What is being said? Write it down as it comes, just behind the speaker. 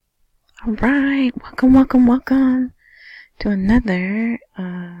All right, welcome to another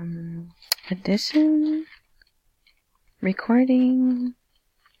edition, recording,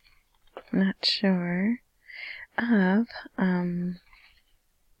 not sure, of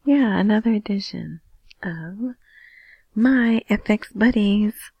another edition of my FX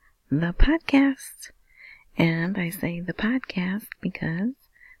Buddies, the podcast. And I say the podcast because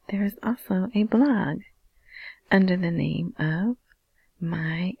there is also a blog under the name of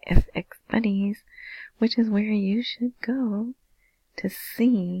My FX Buddies, which is where you should go to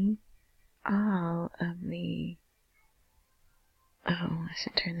see all of the... Oh, I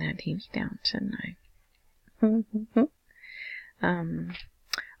should turn that TV down, shouldn't I?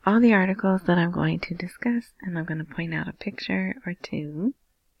 All the articles that I'm going to discuss, and I'm going to point out a picture or two.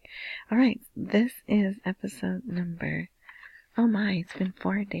 Alright, this is episode number... Oh my, it's been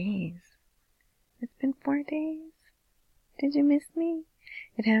 4 days. It's been 4 days? Did you miss me?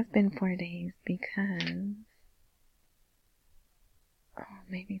 It has been 4 days because... Oh,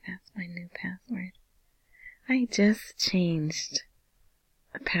 maybe that's my new password. I just changed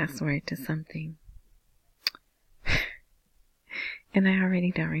a password to something. And I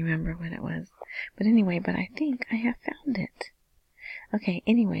already don't remember what it was. But anyway, I think I have found it. Okay,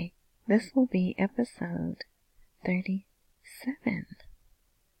 anyway, this will be episode 37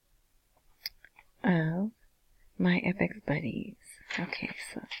 of My FX Buddies. Okay,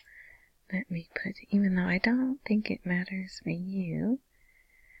 so let me put, even though I don't think it matters for you.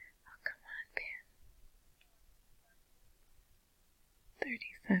 Oh, come on, Ben.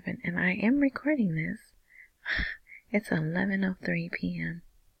 37. And I am recording this. It's 11:03 p.m.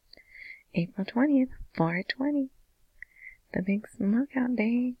 April 20th, 4/20. The big smoke out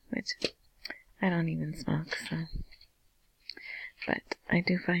day, which I don't even smoke, so. But I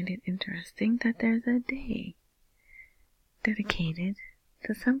do find it interesting that there's a day dedicated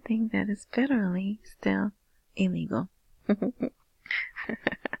to something that is federally still illegal.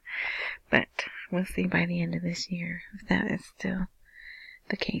 But we'll see by the end of this year if that is still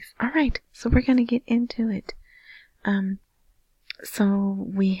the case. Alright, so we're going to get into it. So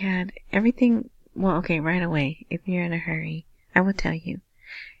we had everything, well, okay, right away, if you're in a hurry, I will tell you,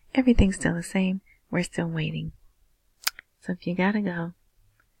 everything's still the same, we're still waiting. So if you gotta go,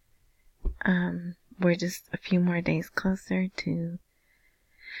 we're just a few more days closer to,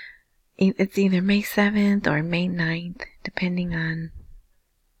 it's either May 7th or May 9th, depending on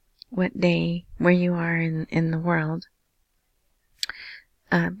what day, where you are in the world.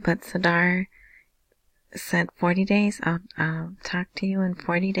 But Sadar said 40 days. I'll talk to you in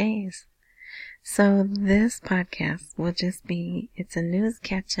 40 days. So this podcast will just be, it's a news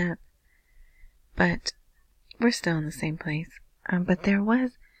catch up, but we're still in the same place. But there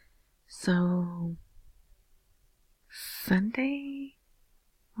was, so Sunday,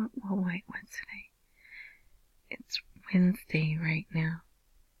 wait, what's today? It's Wednesday right now.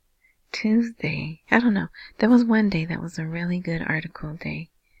 Tuesday, I don't know. There was one day that was a really good article day.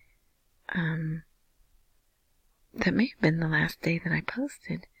 That may have been the last day that I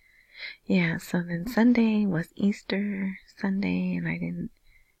posted. Yeah, so then Sunday was Easter Sunday, and I didn't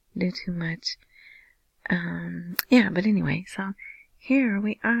do too much. But anyway, so here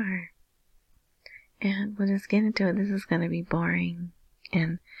we are. And we'll just get into it. This is going to be boring.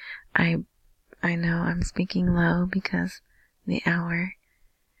 And I know I'm speaking low because the hour.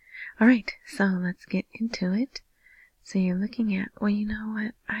 Alright, so let's get into it. So you're looking at, well, you know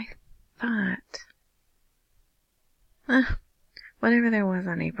what? I thought... whatever there was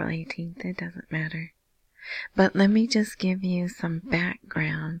on April 18th, it doesn't matter. But let me just give you some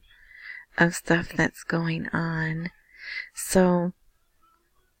background of stuff that's going on. So,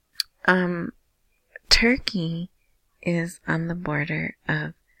 Turkey is on the border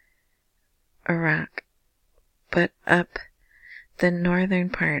of Iraq, but up the northern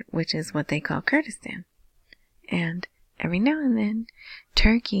part, which is what they call Kurdistan. And every now and then,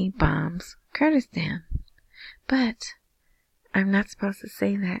 Turkey bombs Kurdistan. But I'm not supposed to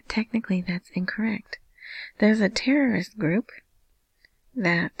say that. Technically, that's incorrect. There's a terrorist group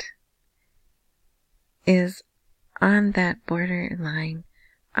that is on that border line,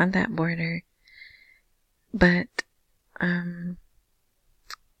 on that border, but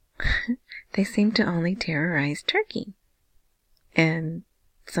they seem to only terrorize Turkey. And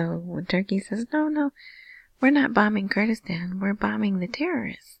so when Turkey says, no, we're not bombing Kurdistan, we're bombing the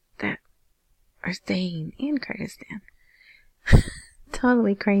terrorists that are staying in Kurdistan.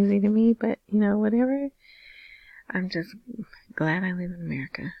 Totally crazy to me, but whatever. I'm just glad I live in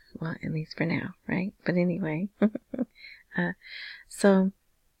America. Well, at least for now, right? But anyway. So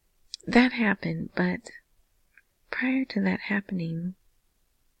that happened, but prior to that happening,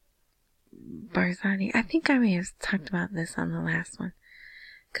 Barzani. I think I may have talked about this on the last one.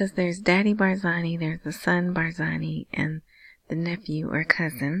 Because there's Daddy Barzani, there's the son Barzani, and the nephew or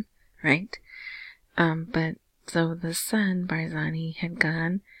cousin, right? But so the son Barzani had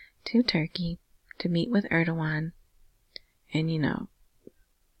gone to Turkey to meet with Erdogan, and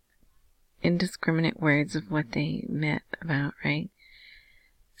indiscriminate words of what they met about, right?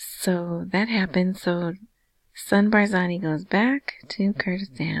 So that happened. So son Barzani goes back to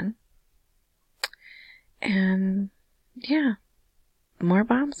Kurdistan, and yeah, more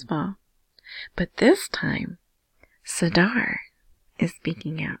bombs fall. But this time, Sadr is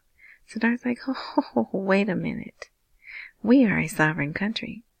speaking out. Sadar's like, oh, wait a minute. We are a sovereign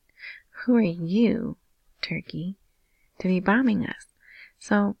country. Who are you, Turkey, to be bombing us?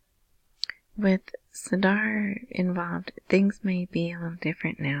 So, with Sadr involved, things may be a little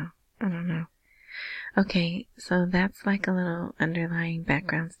different now. I don't know. Okay, so that's like a little underlying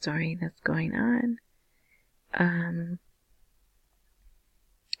background story that's going on.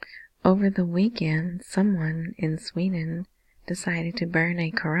 Over the weekend, someone in Sweden decided to burn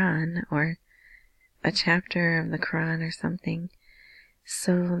a Quran or a chapter of the Quran or something.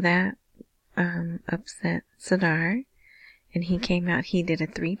 So that upset Sadr, and he came out. He did a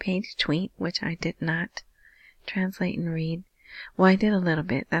 3-page tweet, which I did not translate and read. Well, I did a little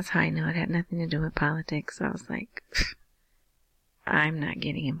bit. That's how I know it had nothing to do with politics. So I was like, I'm not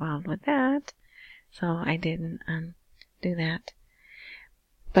getting involved with that. So I didn't do that.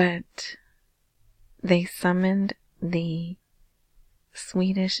 But they summoned the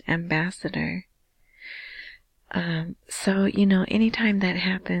Swedish ambassador. So, anytime that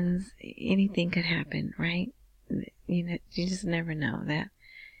happens, anything could happen, right? You just never know that.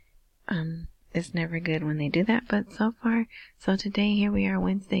 It's never good when they do that, but so today, here we are,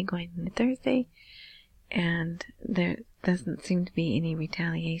 Wednesday going into Thursday, and there doesn't seem to be any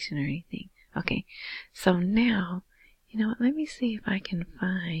retaliation or anything. Okay, so now, let me see if I can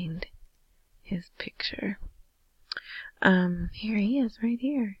find his picture. Here he is, right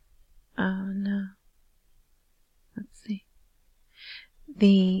here. Oh, no. Let's see.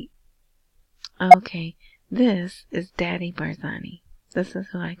 Okay, this is Daddy Barzani. This is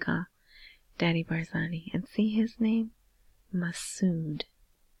who I call Daddy Barzani. And see his name? Masood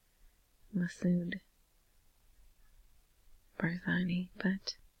Barzani.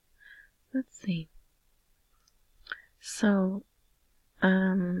 But, let's see. So,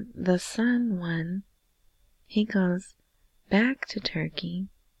 the son one, he goes back to Turkey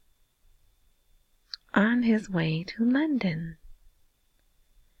on his way to London.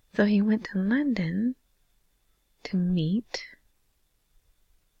 So he went to London to meet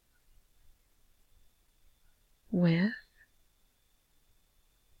with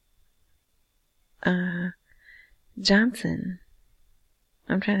Johnson.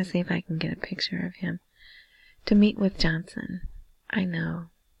 I'm trying to see if I can get a picture of him. To meet with Johnson. I know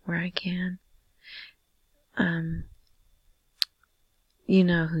where I can. You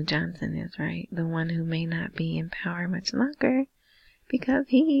know who Johnson is, right? The one who may not be in power much longer because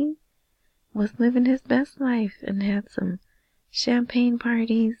he was living his best life and had some champagne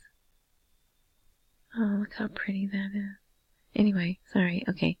parties. Oh, look how pretty that is. Anyway, sorry.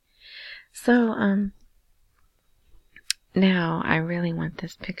 Okay. So, now I really want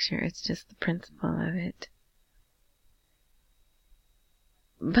this picture. It's just the principle of it.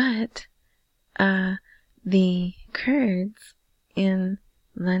 But, the Kurds in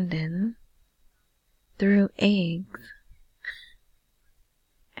London threw eggs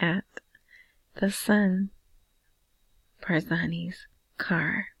at the son Barzani's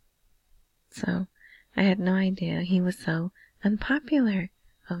car. So I had no idea he was so unpopular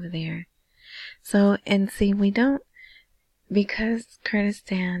over there. So, and see, we don't, because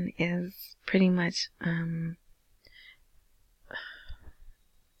Kurdistan is pretty much,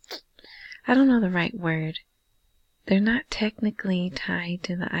 I don't know the right word. They're not technically tied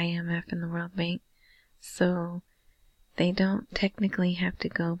to the IMF and the World Bank, so they don't technically have to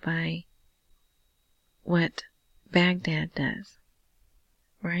go by what Baghdad does,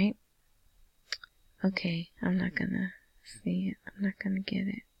 right? Okay, I'm not gonna see it. I'm not gonna get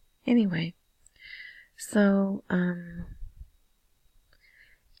it. Anyway, so,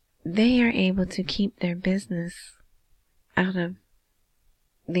 they are able to keep their business out of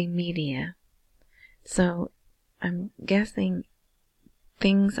the media. So, I'm guessing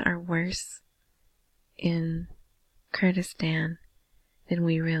things are worse in Kurdistan than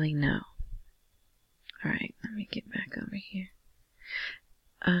we really know. Alright, let me get back over here.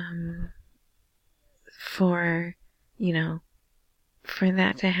 For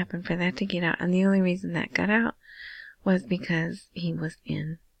that to happen, for that to get out, and the only reason that got out was because he was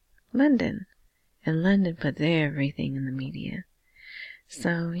in London. And London puts everything in the media.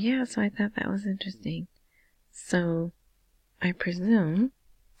 So, yeah, so I thought that was interesting. So, I presume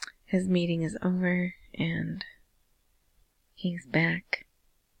his meeting is over and he's back.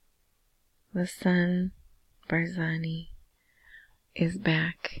 The son, Barzani, is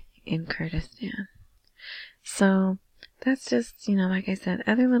back in Kurdistan. So, that's just, like I said,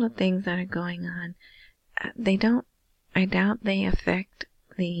 other little things that are going on. I doubt they affect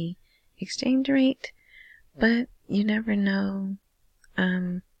the exchange rate, but you never know.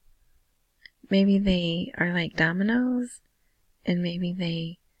 Maybe they are like dominoes, and maybe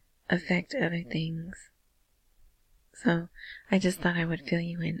they affect other things. So, I just thought I would fill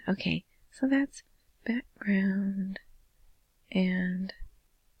you in. Okay, so that's background, and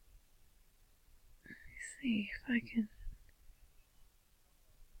let me see if I can.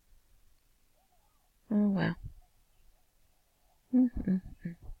 Oh, well.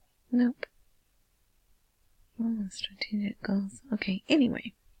 Nope. Oh, strategic goals. Okay,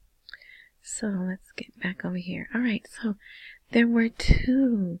 anyway. So let's get back over here. Alright, so there were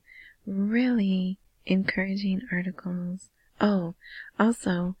 2 really encouraging articles. Oh,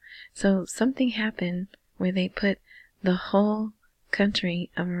 also, so something happened where they put the whole country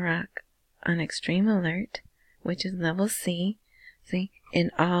of Iraq on extreme alert, which is level C. See,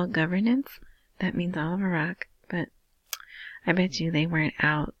 in all governance, that means all of Iraq, but I bet you they weren't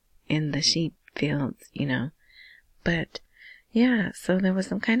out in the sheep fields, But, yeah, so there was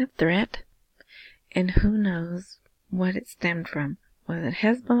some kind of threat, and who knows what it stemmed from. Was it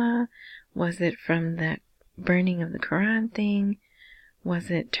Hezbollah? Was it from the burning of the Quran thing?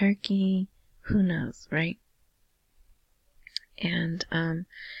 Was it Turkey? Who knows, right? And,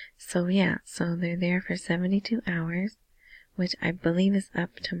 so yeah, so they're there for 72 hours, which I believe is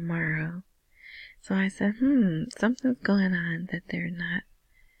up tomorrow. So I said, something's going on that they're not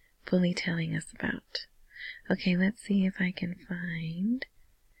fully telling us about. Okay, let's see if I can find.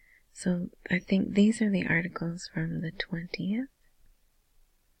 So I think these are the articles from the 20th.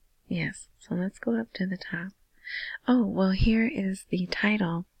 Yes, so let's go up to the top. Oh, well, here is the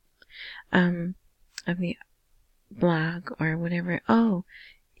title of the blog or whatever. Oh,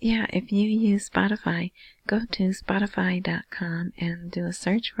 yeah, if you use Spotify, go to spotify.com and do a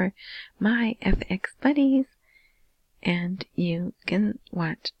search for My FX Buddies, and you can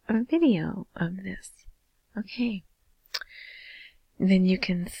watch a video of this. Okay. Then you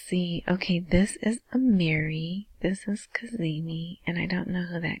can see, okay, this is Amiri, this is Kazemi, and I don't know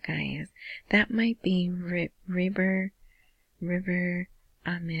who that guy is. That might be River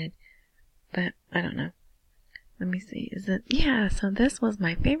Ahmed, but I don't know. Let me see, is it? Yeah, so this was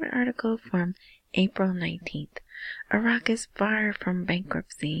my favorite article from April 19th. Iraq is far from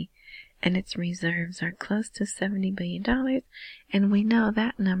bankruptcy, and its reserves are close to $70 billion, and we know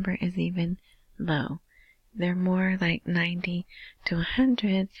that number is even low. They're more like 90 to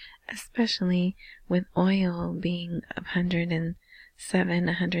 100, especially with oil being $107,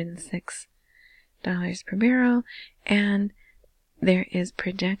 $106 per barrel, and there is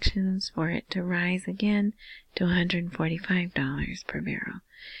projections for it to rise again to $145 per barrel.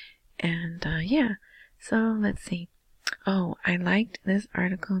 And yeah, so let's see. Oh, I liked this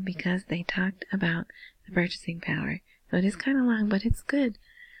article because they talked about the purchasing power. So it is kind of long, but it's good.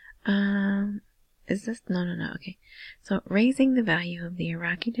 Is this? No. Okay. So raising the value of the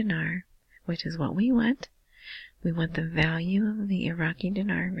Iraqi dinar, which is what we want. We want the value of the Iraqi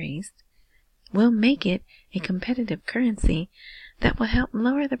dinar raised. Will make it a competitive currency that will help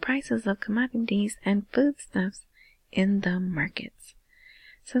lower the prices of commodities and foodstuffs in the markets.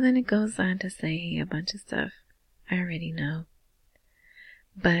 So then it goes on to say a bunch of stuff I already know.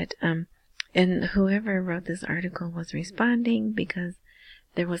 But, and whoever wrote this article was responding because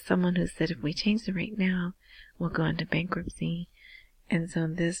there was someone who said if we change the rate now, we'll go into bankruptcy. And so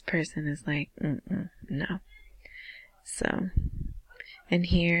this person is like, no. So, and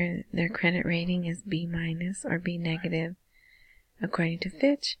here their credit rating is B- or B- according to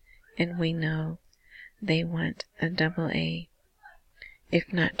Fitch. And we know they want a AA,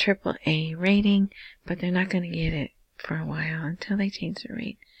 if not AAA rating, but they're not going to get it for a while until they change the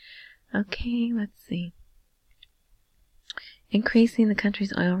rate. Okay, let's see. Increasing the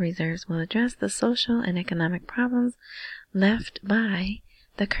country's oil reserves will address the social and economic problems left by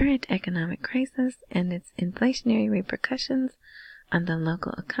the current economic crisis and its inflationary repercussions on the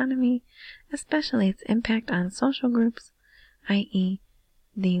local economy, especially its impact on social groups, i.e.,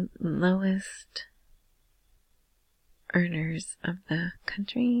 the lowest earners of the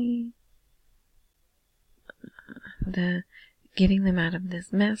country, getting them out of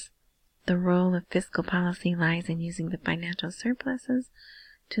this mess. The role of fiscal policy lies in using the financial surpluses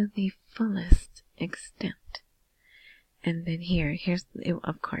to the fullest extent. And then here's,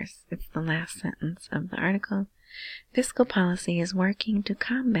 of course, it's the last sentence of the article. Fiscal policy is working to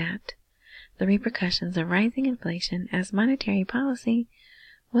combat the repercussions of rising inflation, as monetary policy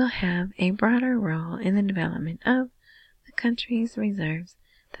will have a broader role in the development of the country's reserves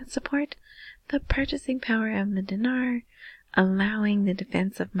that support the purchasing power of the dinar, allowing the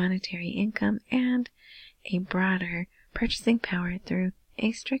defense of monetary income and a broader purchasing power through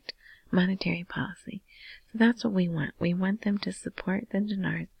a strict monetary policy. So that's what we want. We want them to support the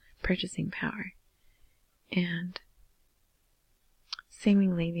dinar's purchasing power. And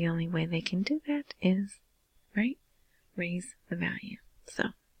seemingly the only way they can do that is, right, raise the value. So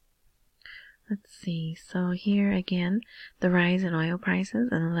let's see. So here again, the rise in oil prices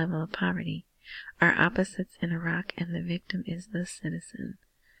and the level of poverty are opposites in Iraq, and the victim is the citizen.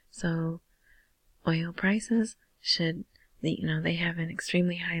 So oil prices should, they have an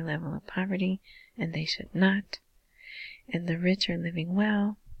extremely high level of poverty, and they should not. And the rich are living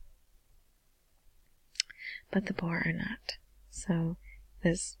well, but the poor are not. So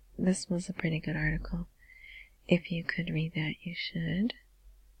this was a pretty good article. If you could read that, you should.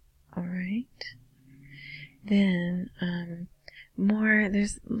 All right. Then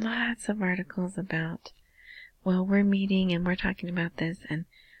there's lots of articles about, well, we're meeting and we're talking about this, and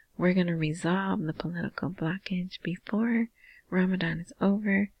we're going to resolve the political blockage before Ramadan is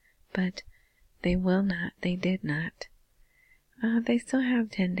over, but they will not. They did not. They still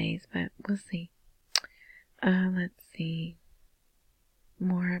have 10 days, but we'll see. Let's see.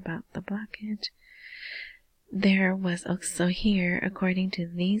 More about the blockage. There was, so here, according to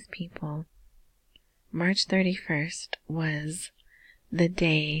these people, March 31st was the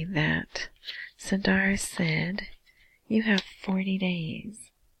day that Sadr said, you have 40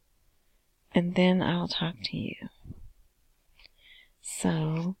 days, and then I'll talk to you.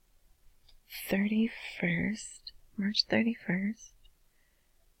 So, March 31st.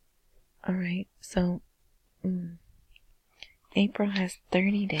 Alright, so, April has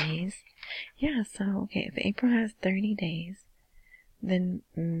 30 days. Yeah, so, okay, if April has 30 days, then,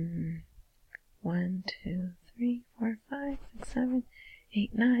 1, 2, 3, 4, 5, 6, 7,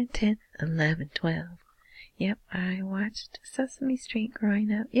 8, 9, 10, 11, 12. Yep, I watched Sesame Street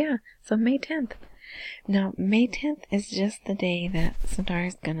growing up. Yeah, so May 10th. Now, May 10th is just the day that Sadr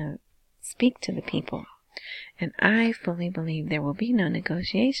is gonna speak to the people. And I fully believe there will be no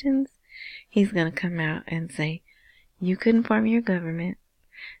negotiations. He's gonna come out and say, you couldn't form your government,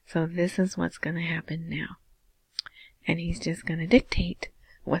 so this is what's gonna happen now. And he's just gonna dictate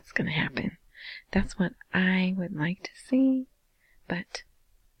what's gonna happen. That's what I would like to see, but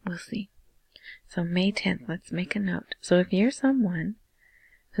we'll see. So May 10th, let's make a note. So if you're someone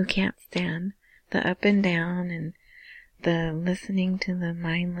who can't stand the up and down and the listening to the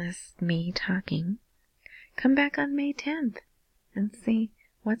mindless me talking, come back on May 10th and see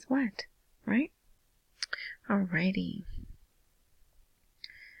what's what, right? Alrighty.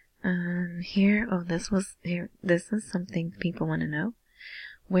 This is something people want to know.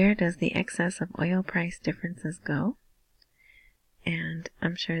 Where does the excess of oil price differences go? And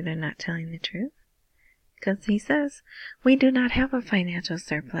I'm sure they're not telling the truth, because he says, we do not have a financial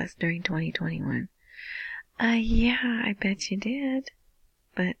surplus during 2021. Yeah, I bet you did.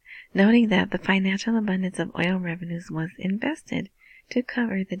 But noting that the financial abundance of oil revenues was invested to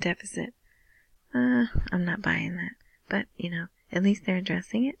cover the deficit. I'm not buying that. But, at least they're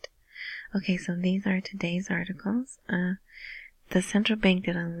addressing it. Okay, so these are today's articles. The central bank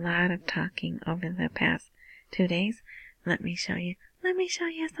did a lot of talking over the past 2 days. Let me show you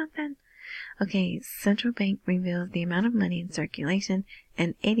something. Okay, central bank reveals the amount of money in circulation,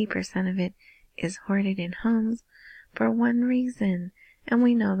 and 80% of it is hoarded in homes for one reason. And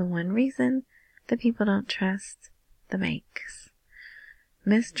we know the one reason: the people don't trust the banks.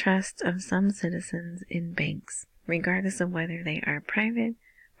 Mistrust of some citizens in banks, regardless of whether they are private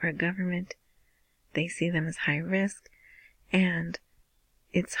or government, they see them as high risk, and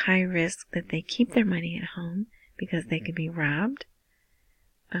it's high risk that they keep their money at home because they could be robbed.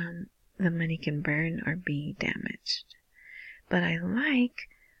 The money can burn or be damaged. But I like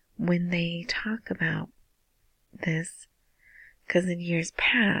when they talk about this, because in years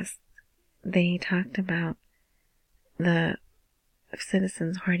past, they talked about the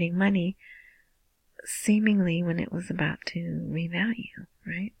citizens hoarding money seemingly when it was about to revalue,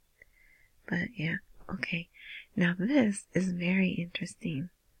 right? But yeah, okay. Now this is very interesting.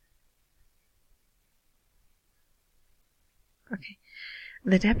 Okay.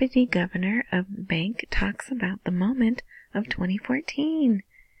 The deputy governor of the bank talks about the moment of 2014.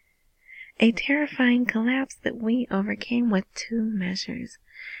 A terrifying collapse that we overcame with 2 measures.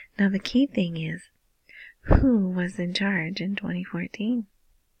 Now the key thing is, who was in charge in 2014?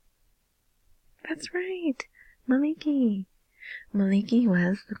 That's right, Maliki. Maliki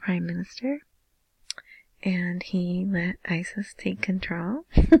was the prime minister, and he let ISIS take control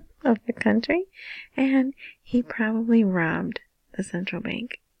of the country, and he probably robbed the central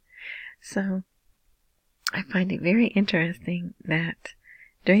bank. So I find it very interesting that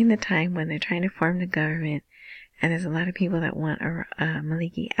during the time when they're trying to form the government, and there's a lot of people that want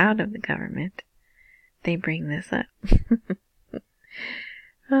Maliki out of the government, they bring this up.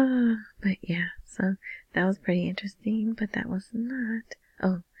 But yeah, so that was pretty interesting, but that was not.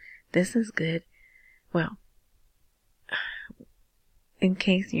 Oh, this is good. Well, in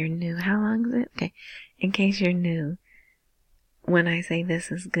case you're new, how long is it? Okay, in case you're new, when I say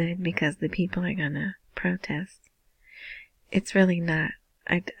this is good because the people are gonna protest, it's really not.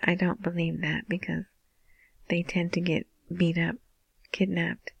 I don't believe that, because they tend to get beat up,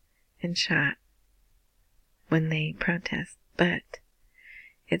 kidnapped, and shot when they protest. But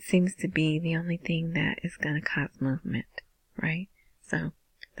it seems to be the only thing that is going to cause movement, right? So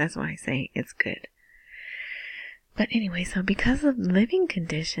that's why I say it's good. But anyway, so because of living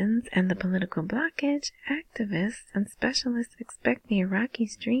conditions and the political blockage, activists and specialists expect the Iraqi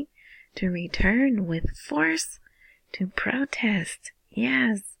street to return with force to protest.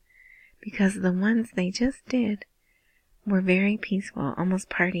 Yes, because the ones they just did were very peaceful, almost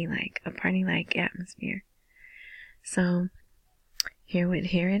party-like, a party-like atmosphere. So here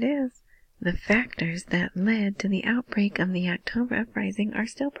it is. The factors that led to the outbreak of the October uprising are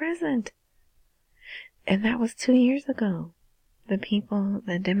still present. And that was 2 years ago.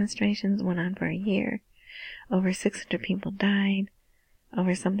 The demonstrations went on for a year. Over 600 people died.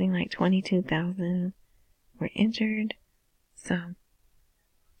 Over something like 22,000 were injured. So,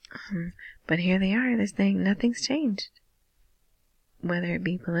 but here they are. They're saying nothing's changed. Whether it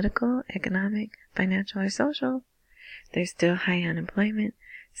be political, economic, financial, or social, there's still high unemployment.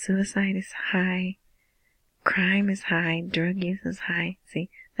 Suicide is high. Crime is high. Drug use is high. See,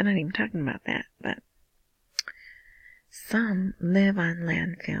 they're not even talking about that, but some live on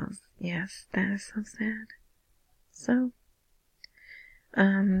landfills. Yes, that is so sad. So,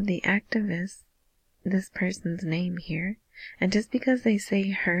 the activist, this person's name here, and just because they say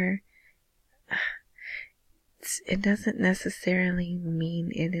her, it doesn't necessarily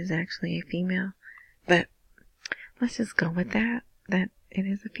mean it is actually a female, but let's just go with that it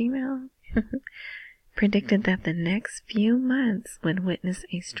is a female, predicted that the next few months would witness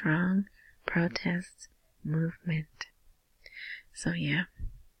a strong protest movement. So yeah.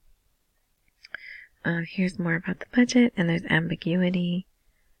 Here's more about the budget, and there's ambiguity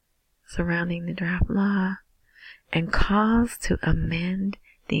surrounding the draft law, and calls to amend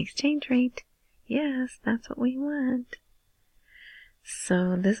the exchange rate. Yes, that's what we want.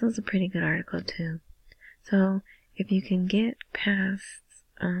 So this was a pretty good article too. So if you can get past,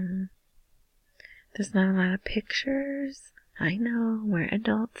 there's not a lot of pictures. I know, we're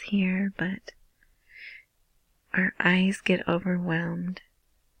adults here, but our eyes get overwhelmed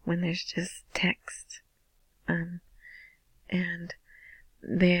when there's just text. And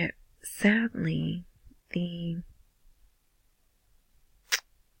there, sadly, the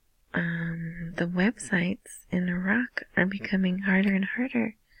websites in Iraq are becoming harder and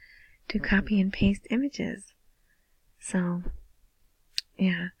harder to copy and paste images. So,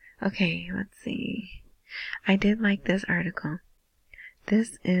 yeah. Okay, let's see. I did like this article.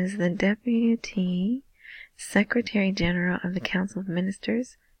 This is the Deputy Secretary General of the Council of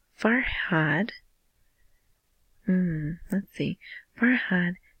Ministers, Farhad. Let's see.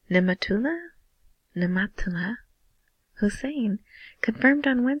 Farhad Nematullah Hussein confirmed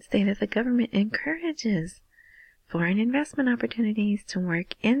on Wednesday that the government encourages foreign investment opportunities to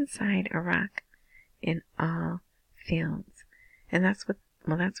work inside Iraq in all fields. And that's what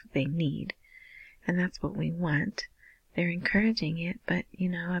they need. And that's what we want. They're encouraging it, but,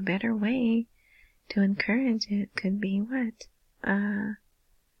 a better way to encourage it could be what?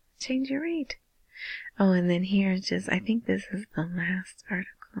 Change your rate. Oh, and then here's I think this is the last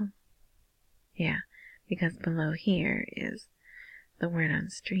article. Yeah, because below here is the word on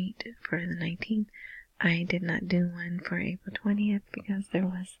street for the 19th. I did not do one for April 20th because there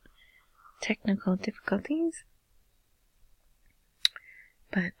was technical difficulties.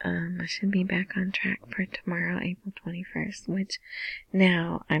 But I should be back on track for tomorrow, April 21st, which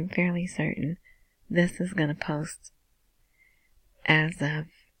now I'm fairly certain this is going to post as of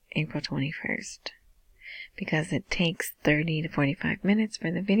April 21st. Because it takes 30 to 45 minutes for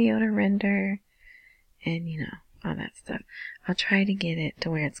the video to render. And, all that stuff. I'll try to get it to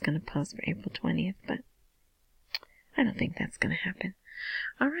where it's going to post for April 20th, but I don't think that's going to happen.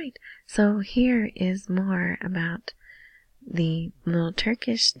 Alright, so here is more about the little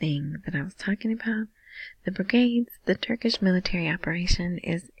Turkish thing that I was talking about. The brigades, the Turkish military operation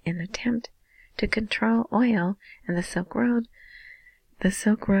is an attempt to control oil and the Silk Road. The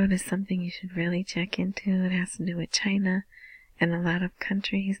Silk Road is something you should really check into. It has to do with China and a lot of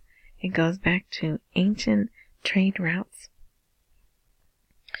countries. It goes back to ancient trade routes.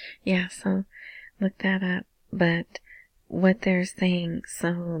 Yeah, so look that up. But what they're saying,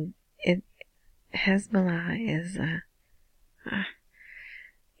 so Hezbollah is,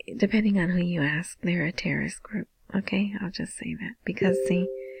 depending on who you ask, they're a terrorist group. Okay, I'll just say that. Because, see,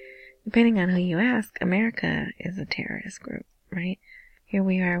 depending on who you ask, America is a terrorist group, right? Here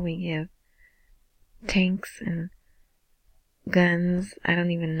we are, we give tanks and guns. I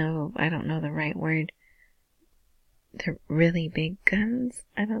don't know the right word. They're really big guns.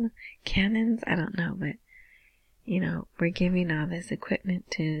 I don't know. Cannons. I don't know, but we're giving all this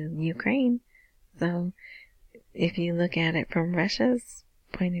equipment to Ukraine. So if you look at it from Russia's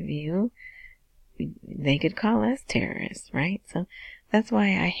point of view, they could call us terrorists, right? So that's why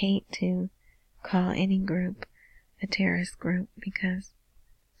I hate to call any group a terrorist group, because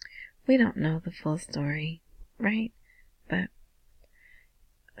we don't know the full story, right? But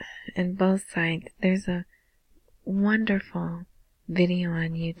in both sides, there's a wonderful video on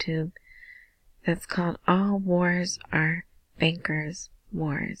YouTube that's called All Wars Are Bankers'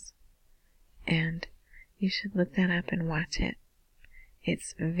 Wars. And you should look that up and watch it.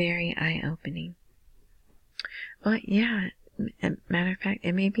 It's very eye-opening. Well, yeah, matter of fact,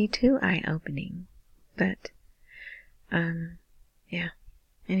 it may be too eye-opening. But, yeah.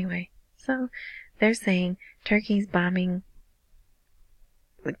 Anyway, so they're saying Turkey's bombing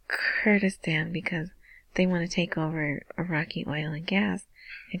Kurdistan because they want to take over Iraqi oil and gas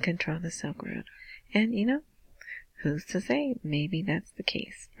and control the Silk Road. And, who's to say? Maybe that's the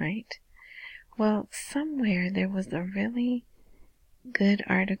case, right? Well, somewhere there was a really good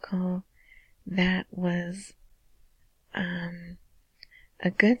article that was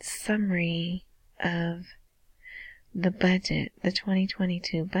a good summary of the budget, the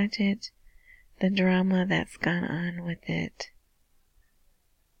 2022 budget, the drama that's gone on with it.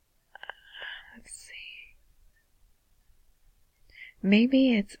 Let's see.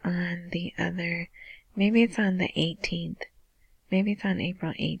 Maybe it's on the 18th. Maybe it's on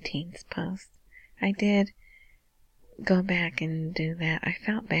April 18th's post. I did go back and do that. I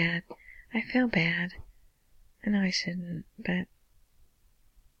felt bad. I feel bad. I know I shouldn't, but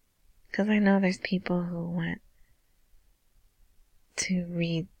because I know there's people who want to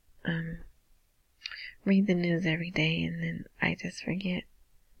read the news every day, and then I just forget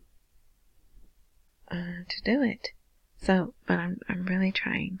to do it. So, but I'm really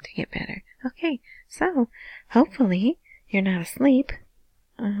trying to get better. Okay, so hopefully you're not asleep.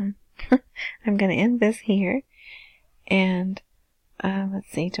 I'm gonna end this here, and let's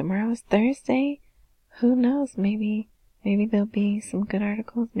see. Tomorrow's Thursday. Who knows? Maybe there'll be some good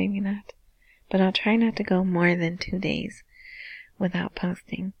articles. Maybe not. But I'll try not to go more than 2 days without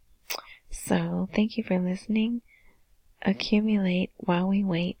posting. So, thank you for listening. Accumulate while we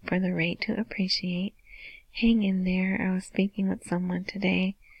wait for the rate to appreciate. Hang in there. I was speaking with someone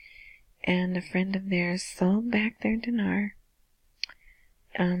today, and a friend of theirs sold back their dinar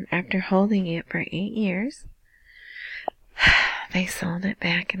after holding it for 8 years. They sold it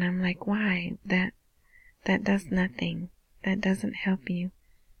back, and I'm like, why? That does nothing. That doesn't help you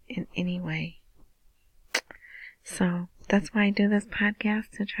in any way. So that's why I do this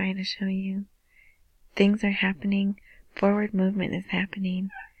podcast, to try to show you things are happening, forward movement is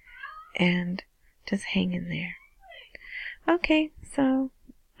happening, and just hang in there. Okay, so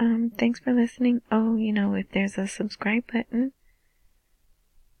thanks for listening. Oh, if there's a subscribe button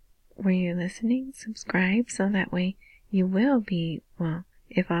where you're listening, subscribe, so that way you will be,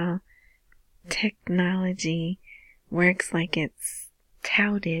 if all technology works like it's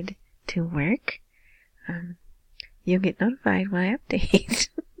touted to work, you'll get notified when I update.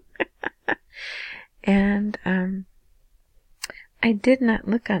 And I did not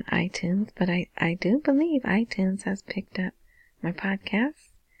look on iTunes, but I do believe iTunes has picked up my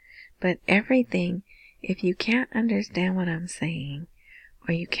podcast. But everything, if you can't understand what I'm saying,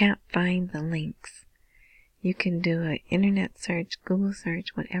 or you can't find the links, you can do an internet search, Google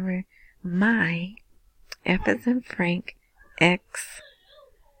search, whatever. My F as in Frank, X,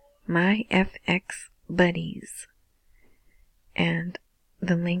 my FX buddies. And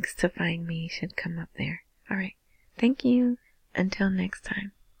the links to find me should come up there. Alright. Thank you. Until next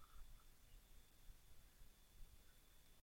time.